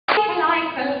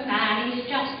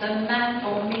the man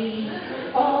for me.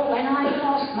 For when I've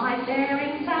lost my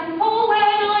bearings and for when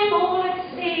I'm all at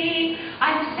sea,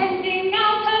 I'm sending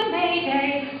out a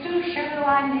mayday to show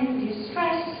I'm in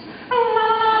distress. La la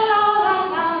la la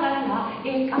la la la,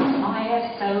 here comes my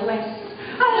SOS.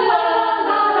 La la la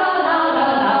la la la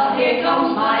la, here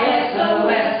comes my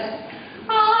SOS.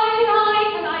 I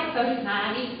like the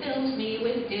man, he fills me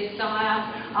with desire.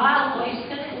 I'll hoist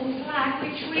a little flag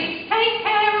which reads, take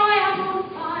care, I am on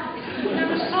fire. No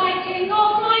sighting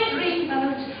of my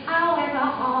dreamboat, however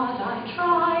hard I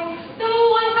try.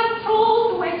 Though I have trawled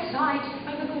the website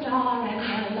of the good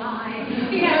RNLI.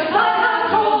 Yes, I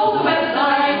have trawled the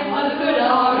website of the good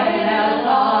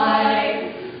RNLI.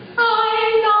 I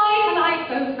like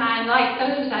both man, like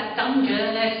those at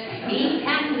Dungeness. He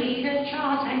can read a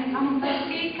chart and compass,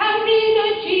 he can read a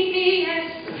GPS.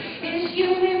 His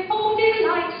uniform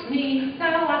delights me,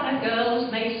 though other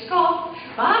girls may scoff.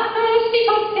 But first he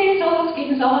puts his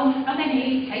oilskins on, and then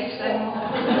he takes them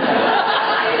off.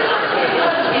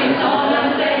 Oilskins on,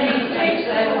 and then he takes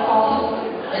them off.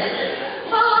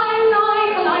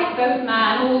 I like both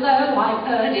man, although I've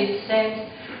heard it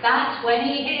said that when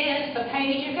he hears the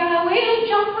page go, he'll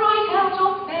jump right out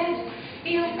of bed.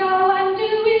 He'll go and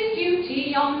do his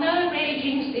duty on the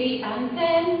raging sea, and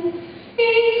then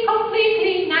he's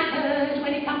completely knackered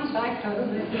when he comes back home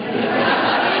again.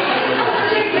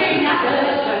 Completely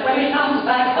knackered when he comes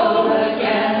back home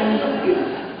again.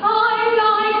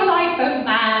 I like both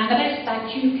man, the best that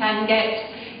you can get.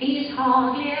 He's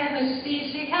hardly ever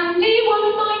seasick and he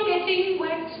won't mind getting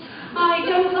wet. I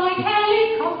don't like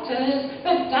helicopters,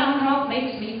 but downdraft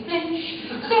makes me flinch.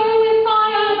 So if I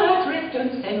am adrift,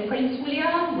 don't send Prince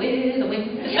William with a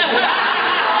wind.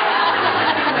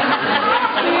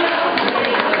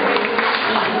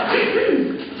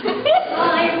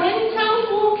 I went out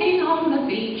walking on the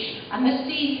beach, and the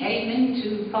sea came in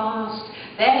too fast.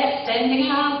 They're sending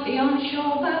out the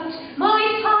onshore boat, my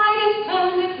tide has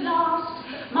turned at last.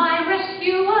 My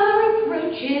rescuer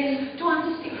approaches to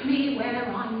unstick me where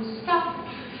I'm stuck.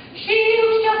 She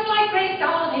looks just like Grace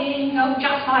Darling, oh,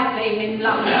 just my flaming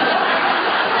luck.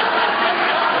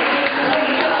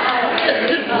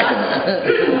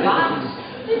 But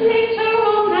later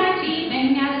on that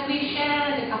evening, as we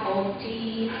shared a cup of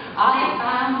tea, I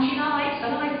found she likes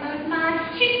a lifeboat man.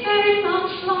 She's very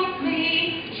much like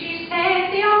me. She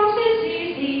said the answer's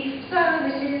easy, so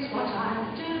this is what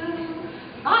I'll do.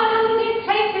 I'll only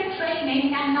take the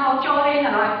training and I'll join a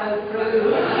lifeboat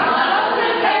crew.